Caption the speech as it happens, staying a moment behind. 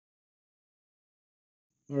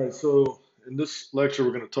All right, so in this lecture,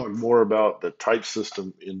 we're going to talk more about the type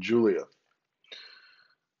system in Julia.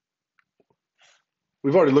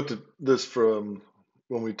 We've already looked at this from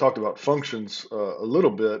when we talked about functions a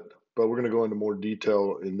little bit, but we're going to go into more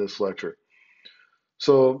detail in this lecture.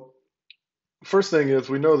 So first thing is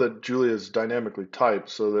we know that Julia is dynamically typed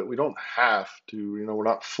so that we don't have to, we're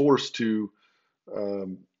not forced to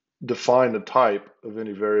um, define the type of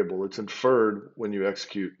any variable. It's inferred when you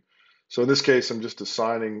execute. So in this case, I'm just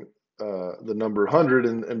assigning the number 100,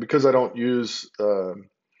 and because I don't use a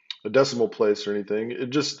decimal place or anything, it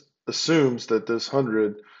just assumes that this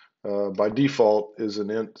 100 by default is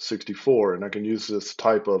an int 64, and I can use this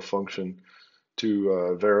type of function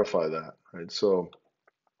to verify that, right? So,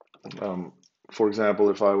 um, for example,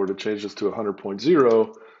 if I were to change this to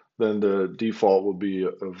 100.0, then the default will be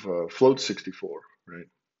of float 64, right,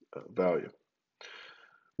 value.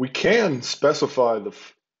 We can specify the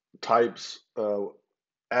types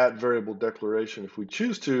at variable declaration if we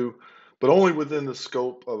choose to, but only within the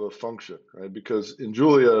scope of a function, right? Because in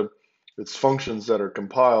Julia, it's functions that are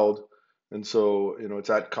compiled, and so it's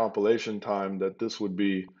at compilation time that this would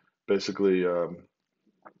be basically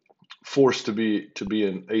forced to be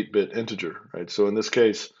an 8-bit integer, right? So in this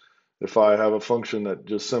case, if I have a function that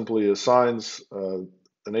just simply assigns an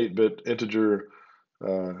 8-bit integer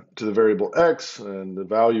to the variable x, and the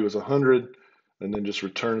value is 100, and then just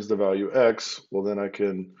returns the value x, well, then I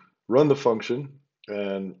can run the function,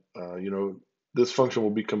 and this function will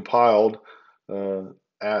be compiled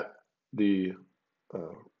at the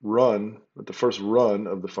at the first run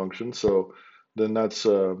of the function. So then that's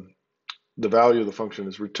the value of the function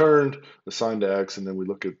is returned, assigned to x, and then we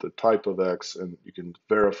look at the type of x, and you can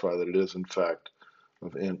verify that it is in fact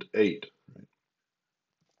of int 8.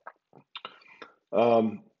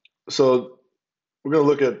 Um, so we're going to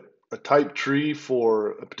look at a type tree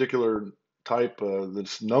for a particular type.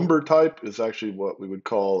 This number type is actually what we would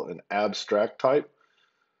call an abstract type.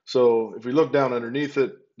 So if we look down underneath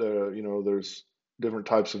it, there's different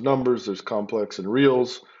types of numbers. There's complex and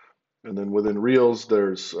reals, and then within reals,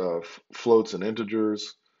 there's floats and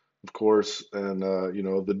integers, of course. And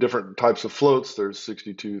the different types of floats. There's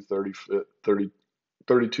 62, 30,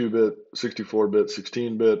 32-bit, 64-bit,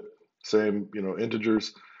 16-bit. Same,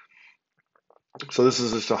 integers. So this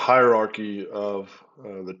is just a hierarchy of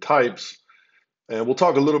the types, and we'll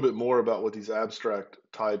talk a little bit more about what these abstract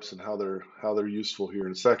types and how they're useful here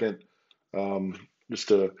in a second. Just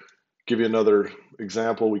to give you another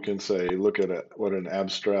example, we can say look at what an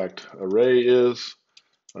abstract array is,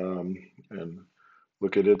 and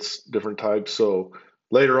look at its different types. So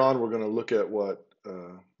later on, we're going to look at what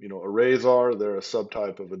arrays are. They're a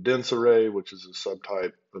subtype of a dense array, which is a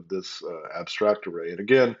subtype of this abstract array. And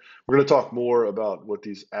again, we're going to talk more about what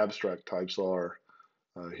these abstract types are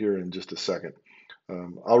here in just a second.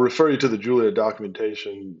 I'll refer you to the Julia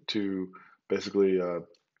documentation to basically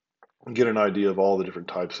get an idea of all the different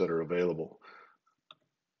types that are available.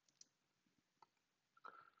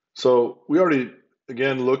 So we already,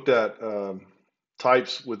 again, looked at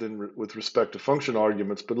types with respect to function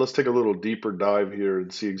arguments, but let's take a little deeper dive here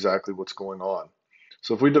and see exactly what's going on.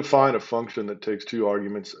 So if we define a function that takes two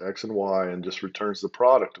arguments, x and y, and just returns the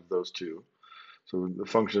product of those two, so the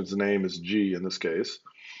function's name is g in this case.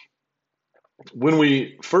 When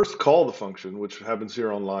we first call the function, which happens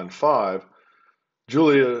here on line 5,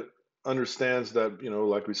 Julia understands that,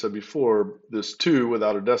 like we said before, this 2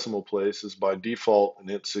 without a decimal place is by default an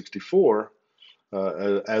int 64,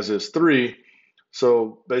 as is 3.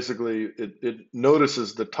 So basically, it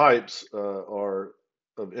notices the types are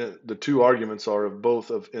of the two arguments are of both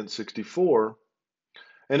of int 64,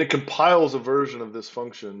 and it compiles a version of this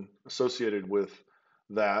function associated with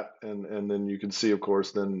that, and then you can see, of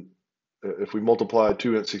course, then if we multiply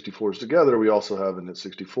two int 64s together, we also have an int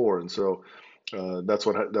 64, and so that's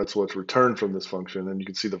what's returned from this function, and you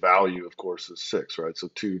can see the value, of course, is 6, right? So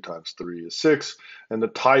 2 times 3 is 6, and the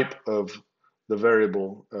type of the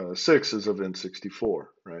variable 6 is of int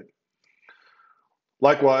 64, right?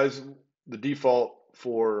 Likewise, the default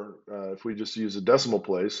for, if we just use a decimal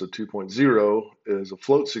place, so 2.0 is a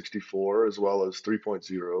float 64 as well as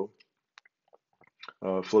 3.0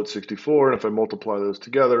 float 64, and if I multiply those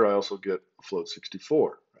together, I also get float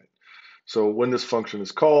 64, right? So when this function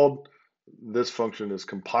is called, this function is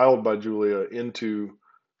compiled by Julia into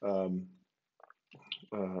a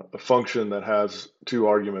function that has two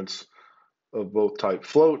arguments of both type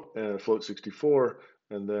float and float 64,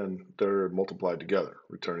 and then they're multiplied together,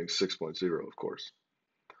 returning 6.0, of course.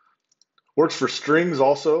 Works for strings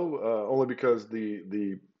also, only because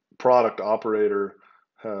the product operator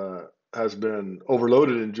has been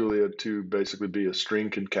overloaded in Julia to basically be a string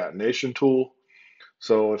concatenation tool.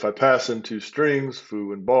 So if I pass in two strings,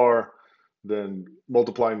 foo and bar, then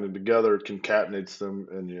multiplying them together concatenates them,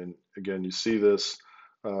 and again you see this.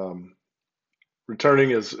 Um,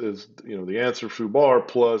 Returning is the answer foo bar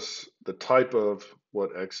plus the type of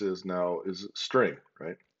what x is now is string,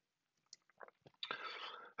 right?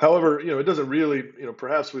 However, it doesn't really,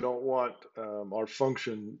 perhaps we don't want our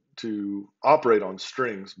function to operate on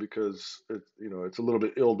strings because it's a little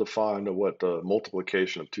bit ill-defined of what the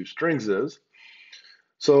multiplication of two strings is.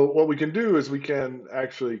 So what we can do is we can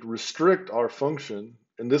actually restrict our function,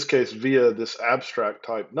 in this case via this abstract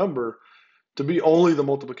type number, to be only the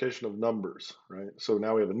multiplication of numbers, right? So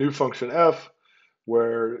now we have a new function f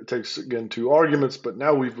where it takes, again, two arguments, but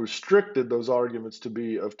now we've restricted those arguments to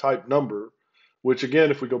be of type number, which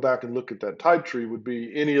again, if we go back and look at that type tree, would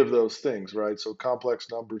be any of those things, right? So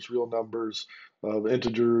complex numbers, real numbers,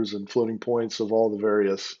 integers, and floating points of all the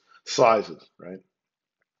various sizes, right?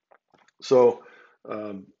 So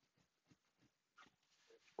um,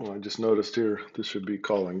 well, I just noticed here, this should be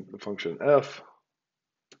calling the function f.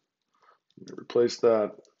 Let me replace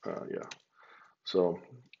that. Yeah, so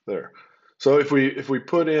there. So if we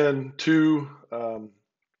put in two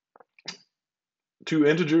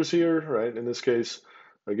integers here, right? In this case,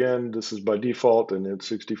 again, this is by default and it's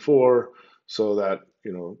 64, so that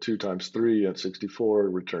 2 times 3 and 64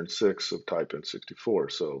 returns 6 of type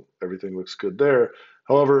int64. So everything looks good there.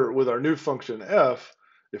 However, with our new function f,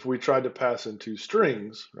 if we tried to pass in two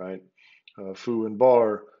strings, right, foo and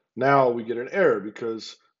bar, now we get an error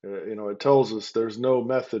because it tells us there's no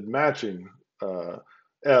method matching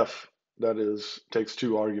f that takes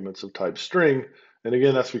two arguments of type string, and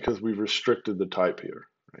again, that's because we've restricted the type here.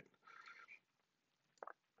 Right?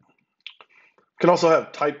 We can also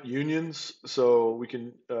have type unions. So we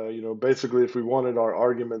can, basically if we wanted our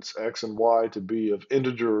arguments x and y to be of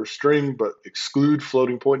integer or string, but exclude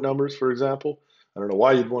floating point numbers, for example. I don't know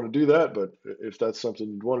why you'd want to do that, but if that's something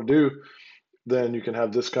you'd want to do, then you can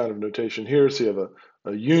have this kind of notation here. So you have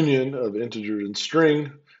a union of integer and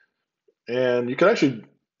string, and you can actually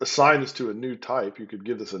assign this to a new type. You could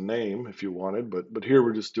give this a name if you wanted, but here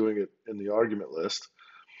we're just doing it in the argument list.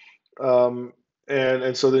 Um,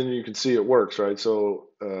 and so then you can see it works, right? So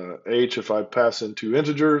h, if I pass in two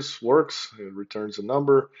integers, works. It returns a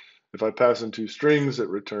number. If I pass in two strings, it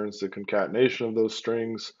returns the concatenation of those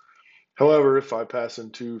strings. However, if I pass in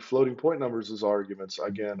two floating point numbers as arguments,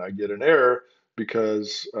 again, I get an error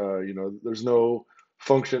because there's no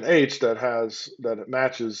function h that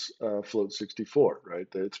matches float 64, right?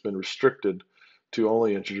 It's been restricted to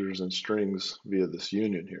only integers and strings via this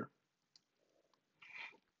union here.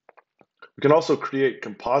 We can also create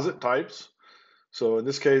composite types. So in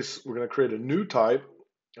this case, we're going to create a new type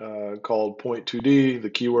called point2d. The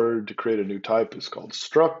keyword to create a new type is called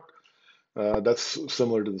struct. That's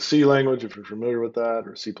similar to the C language, if you're familiar with that,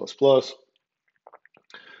 or C++.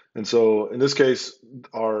 And so in this case,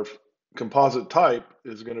 our composite type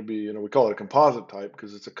is going to be, we call it a composite type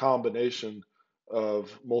because it's a combination of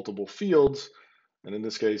multiple fields. And in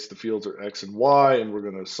this case, the fields are X and Y, and we're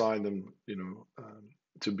going to assign them,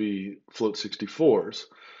 to be float 64s.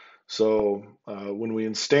 So when we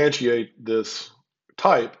instantiate this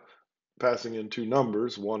type, passing in two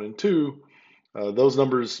numbers, 1 and 2, those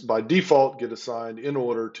numbers by default get assigned in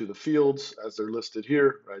order to the fields as they're listed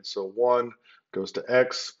here, right? So 1 goes to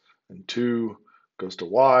X and 2 goes to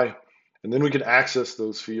Y. And then we can access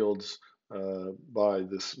those fields by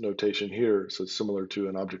this notation here. So it's similar to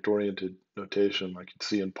an object-oriented notation like you'd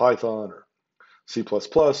see in Python or C++.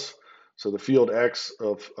 So the field X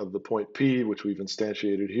of the point P, which we've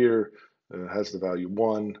instantiated here, has the value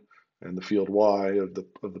 1, and the field Y of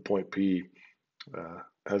the point P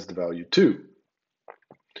has the value 2.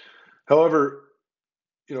 However,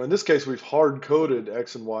 in this case, we've hard-coded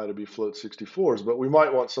X and Y to be float 64s, but we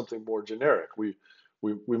might want something more generic. We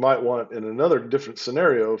might want, in another different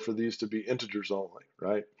scenario, for these to be integers only,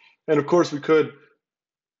 right? And of course, we could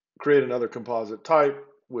create another composite type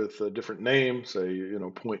with a different name, say,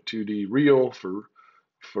 point2d real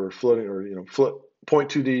for floating, or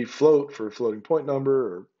point2d float for floating point number,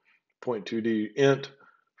 or point2d int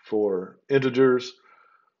for integers.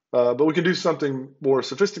 But we can do something more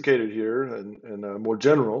sophisticated here and more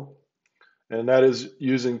general, and that is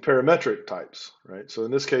using parametric types, right? So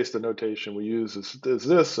in this case, the notation we use is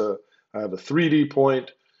this. I have a 3D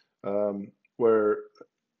point where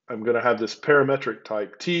I'm going to have this parametric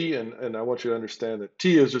type t, and I want you to understand that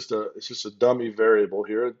t is just a dummy variable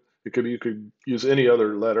here. You could use any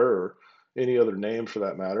other letter or any other name for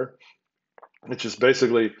that matter. It's just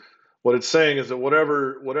basically what it's saying is that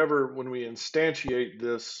whatever when we instantiate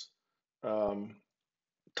this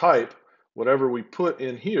type, whatever we put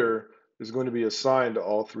in here is going to be assigned to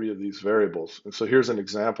all three of these variables. And so here's an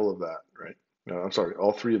example of that, right? No, I'm sorry,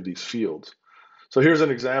 all three of these fields. So here's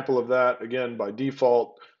an example of that. Again, by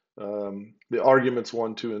default, the arguments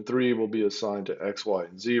 1, 2, and 3 will be assigned to x, y,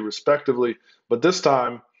 and z respectively. But this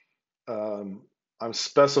time, I'm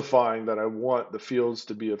specifying that I want the fields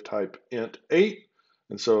to be of type int8.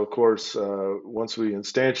 And so, of course, once we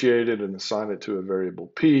instantiate it and assign it to a variable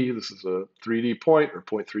p, this is a 3D point, or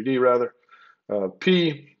point 3D rather,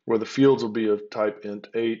 p, where the fields will be of type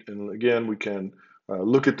int8. And again, we can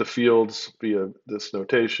look at the fields via this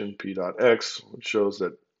notation, p.x, which shows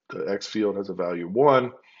that the x field has a value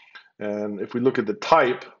 1. And if we look at the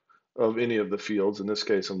type of any of the fields, in this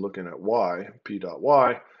case, I'm looking at y,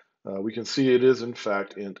 p.y, we can see it is in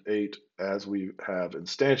fact int8 as we have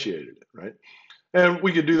instantiated it, right? And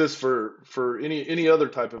we could do this for any other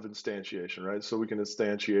type of instantiation, right? So we can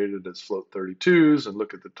instantiate it as float 32s and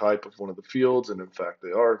look at the type of one of the fields, and in fact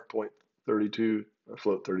they are point 32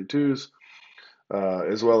 float 32s,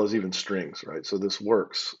 as well as even strings, right? So this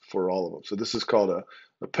works for all of them. So this is called a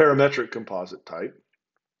parametric composite type.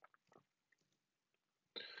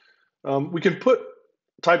 We can put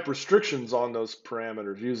type restrictions on those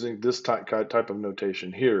parameters using this type of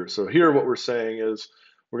notation here. So here what we're saying is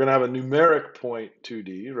we're going to have a numeric point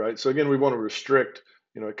 2D, right? So again, we want to restrict,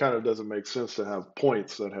 it kind of doesn't make sense to have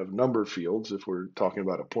points that have number fields if we're talking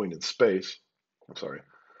about a point in space. I'm sorry.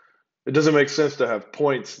 It doesn't make sense to have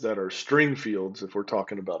points that are string fields if we're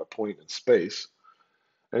talking about a point in space.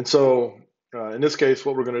 And so in this case,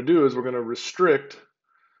 what we're going to do is we're going to restrict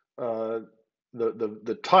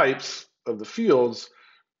the types of the fields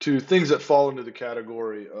to things that fall into the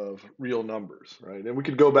category of real numbers, right? And we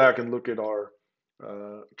could go back and look at our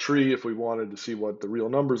tree if we wanted to see what the real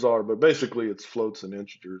numbers are, but basically it's floats and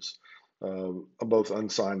integers, both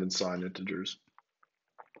unsigned and signed integers.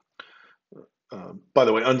 By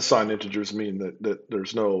the way, unsigned integers mean that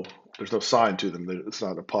there's no sign to them. It's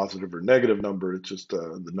not a positive or negative number. It's just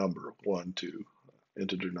the number 1, 2,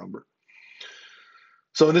 integer number.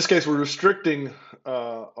 So in this case, we're restricting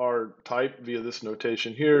our type via this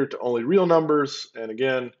notation here to only real numbers. And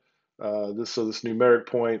again, this numeric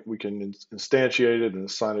point, we can instantiate it and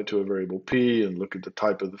assign it to a variable p and look at the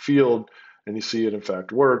type of the field. And you see it in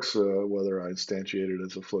fact works, whether I instantiate it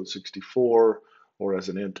as a float 64 or as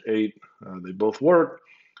an int8, they both work.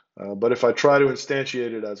 But if I try to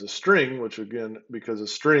instantiate it as a string, which again, because a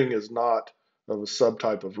string is not of a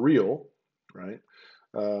subtype of real, right?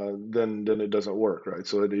 Then it doesn't work, right?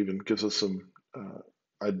 So it even gives us some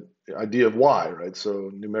idea of why, right?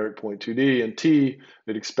 So numeric point 2D and t,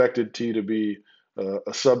 it expected t to be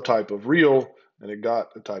a subtype of real, and it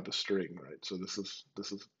got a type of string, right? So this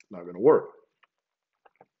is not going to work.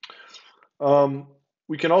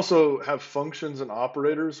 We can also have functions and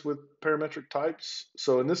operators with parametric types.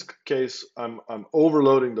 So in this case, I'm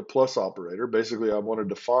overloading the plus operator. Basically, I want to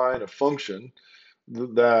define a function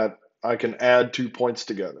that I can add 2 points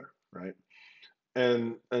together, right?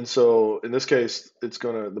 And so in this case, it's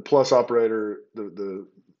the plus operator, the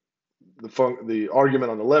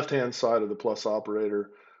argument on the left-hand side of the plus operator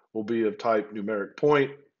will be of type numeric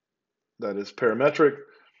point, that is parametric,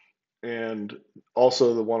 and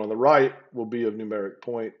also the one on the right will be of numeric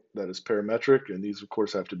point, that is parametric, and these of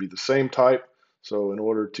course have to be the same type. So in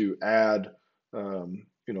order to add,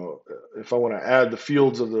 if I want to add the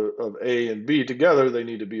fields of A and B together, they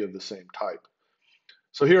need to be of the same type.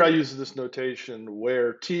 So here I use this notation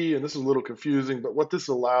where t, and this is a little confusing, but what this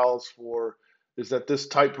allows for is that this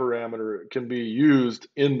type parameter can be used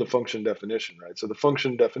in the function definition, right? So the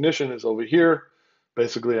function definition is over here.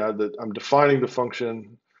 Basically, I'm defining the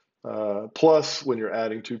function plus when you're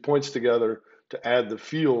adding 2 points together to add the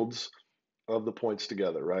fields of the points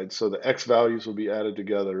together, right? So the x values will be added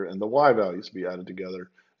together and the y values will be added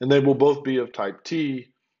together, and they will both be of type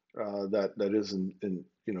t. That is in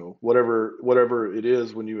whatever it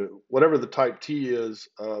is whatever the type t is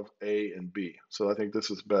of A and B. So I think this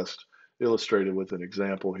is best illustrated with an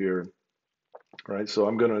example here, right? So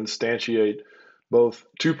I'm going to instantiate both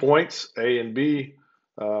 2 points, A and B.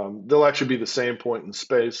 They'll actually be the same point in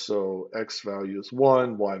space, so x value is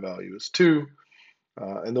 1, y value is 2,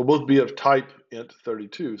 and they'll both be of type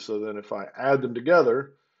int32. So then if I add them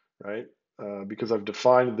together, right, because I've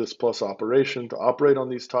defined this plus operation to operate on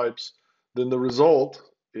these types, then the result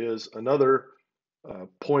is another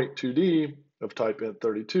point 2D of type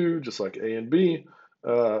int32, just like A and B,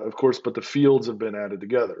 of course, but the fields have been added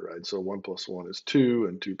together, right? So 1 plus 1 is 2,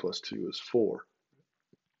 and 2 plus 2 is 4.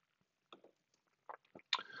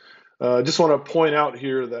 Just want to point out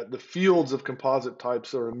here that the fields of composite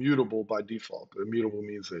types are immutable by default. Immutable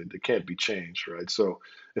means they can't be changed, right? So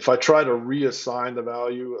if I try to reassign the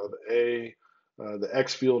value of A, the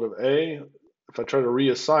X field of A, if I try to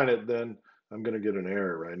reassign it, then I'm going to get an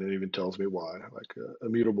error, right? And it even tells me why, like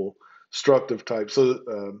immutable struct of type, so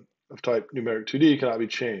of type numeric 2D cannot be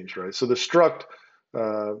changed, right? So uh,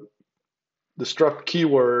 the struct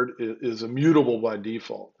keyword is immutable by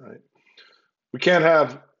default, right? We can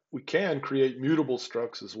have we can create mutable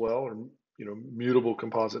structs as well, or mutable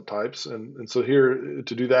composite types, and so here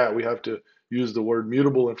to do that we have to use the word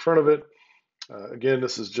mutable in front of it. Again,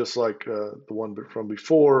 this is just like the one from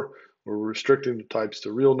before. We're restricting the types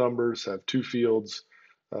to real numbers, have two fields,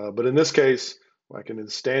 but in this case I can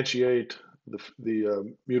instantiate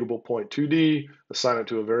the mutable point 2D, assign it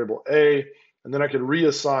to a variable A, and then I can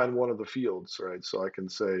reassign one of the fields, right? So I can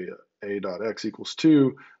say a dot x equals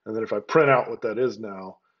 2, and then if I print out what that is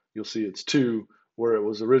now, you'll see it's 2, where it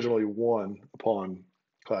was originally 1 upon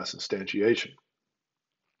class instantiation.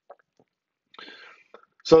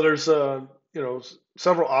 So there's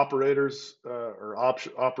several operators or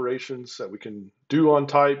operations that we can do on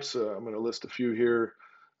types. I'm going to list a few here.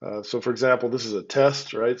 So for example, this is a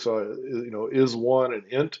test, right? So is one an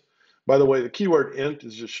int. By the way, the keyword int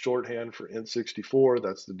is just shorthand for int64.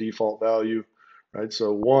 That's the default value, right?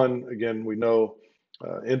 So one, again, we know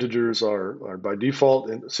integers are by default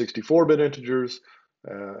 64-bit integers,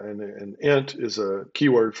 and int is a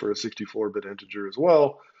keyword for a 64-bit integer as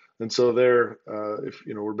well. And so there, if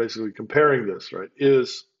we're basically comparing this, right?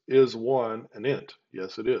 Is one an int?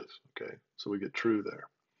 Yes, it is. Okay, so we get true there.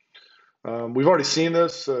 We've already seen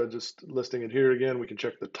this. Just listing it here again, we can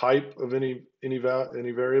check the type of any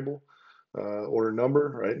variable or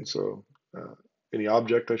number, right? And so any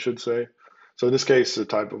object, I should say. So in this case, the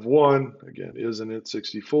type of one again is an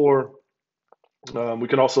int64. We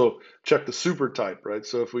can also check the super type, right?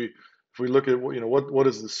 So if we look at what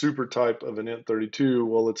is the super type of an int32,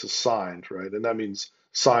 well, it's a signed, right? And that means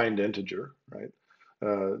signed integer, right?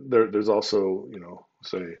 There's also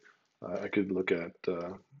say I could look at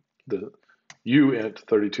the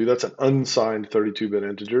uint32. That's an unsigned 32-bit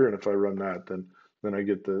integer, and if I run that, then I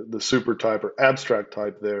get the super type or abstract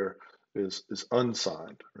type there is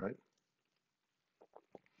unsigned, right?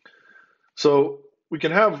 So we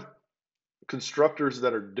can have constructors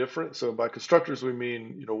that are different. So by constructors, we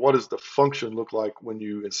mean, what does the function look like when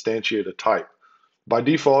you instantiate a type? By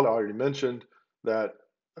default, I already mentioned that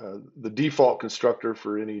the default constructor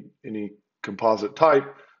for any composite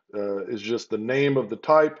type is just the name of the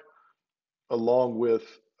type along with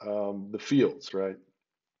the fields, right?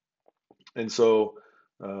 And so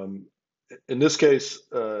in this case,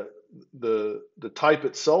 the type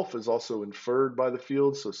itself is also inferred by the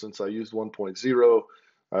fields. So since I used 1.0,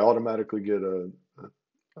 I automatically get a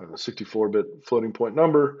 64-bit floating point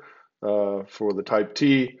number for the type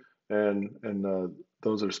T, and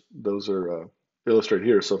those are illustrated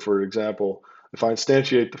here. So for example, if I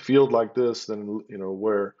instantiate the field like this, then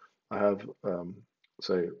where I have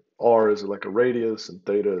say r is like a radius and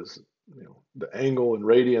theta is the angle in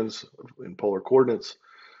radians in polar coordinates.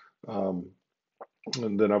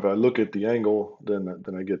 And then if I look at the angle,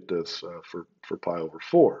 then I get this for pi over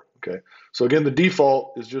 4. Okay, so again, the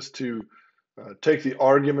default is just to take the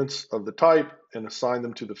arguments of the type and assign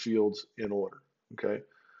them to the fields in order. Okay,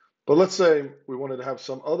 but let's say we wanted to have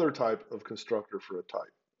some other type of constructor for a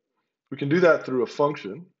type. We can do that through a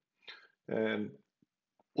function, and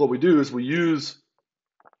what we do is we use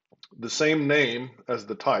the same name as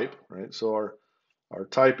the type, right? So our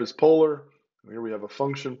type is polar. Here we have a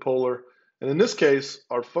function polar. And in this case,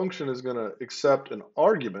 our function is going to accept an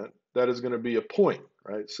argument that is going to be a point,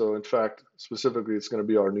 right? So in fact, specifically, it's going to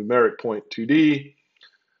be our numeric point 2D.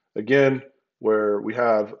 Again, where we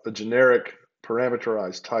have a generic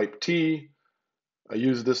parameterized type T. I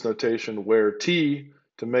use this notation where T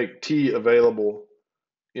to make T available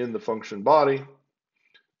in the function body.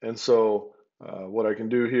 And so what I can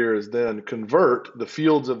do here is then convert the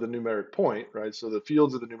fields of the numeric point, right? So the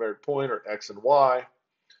fields of the numeric point are x and y.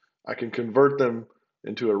 I can convert them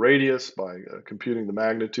into a radius by computing the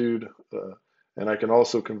magnitude, and I can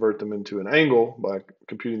also convert them into an angle by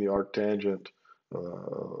computing the arctangent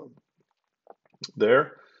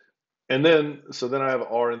there. And then, so then I have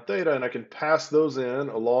r and theta, and I can pass those in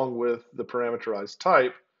along with the parameterized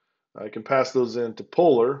type. I can pass those into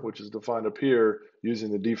polar, which is defined up here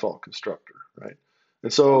using the default constructor, right?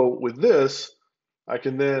 And so with this, I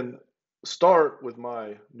can then start with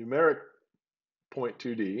my numeric point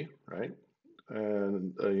 2D, right?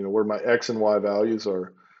 And where my x and y values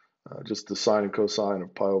are just the sine and cosine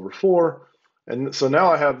of pi over 4. And so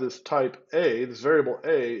now I have this type A, this variable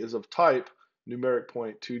A is of type numeric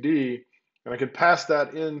point 2D, and I can pass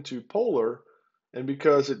that into polar, and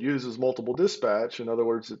because it uses multiple dispatch, in other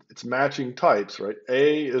words, it's matching types, right?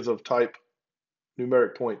 A is of type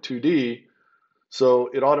numeric point 2D, so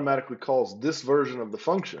it automatically calls this version of the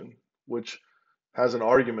function, which has an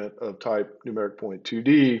argument of type numeric point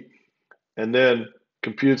 2D, and then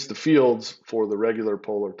computes the fields for the regular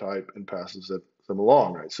polar type and passes them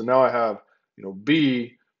along, right? So now I have,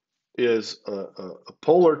 B is a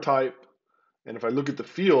polar type, and if I look at the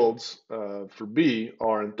fields for B,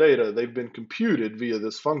 R, and theta, they've been computed via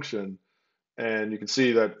this function, and you can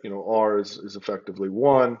see that R is effectively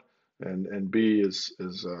 1, and B is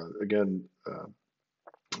again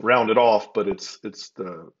rounded off, but it's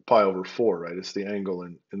the pi over 4, right? It's the angle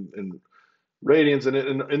in radians,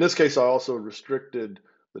 and in this case, I also restricted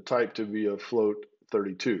the type to be a float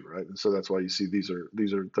 32, right? And so that's why you see these are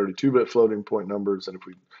 32-bit floating point numbers, and if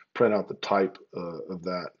we print out the type of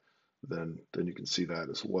that, then you can see that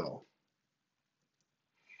as well.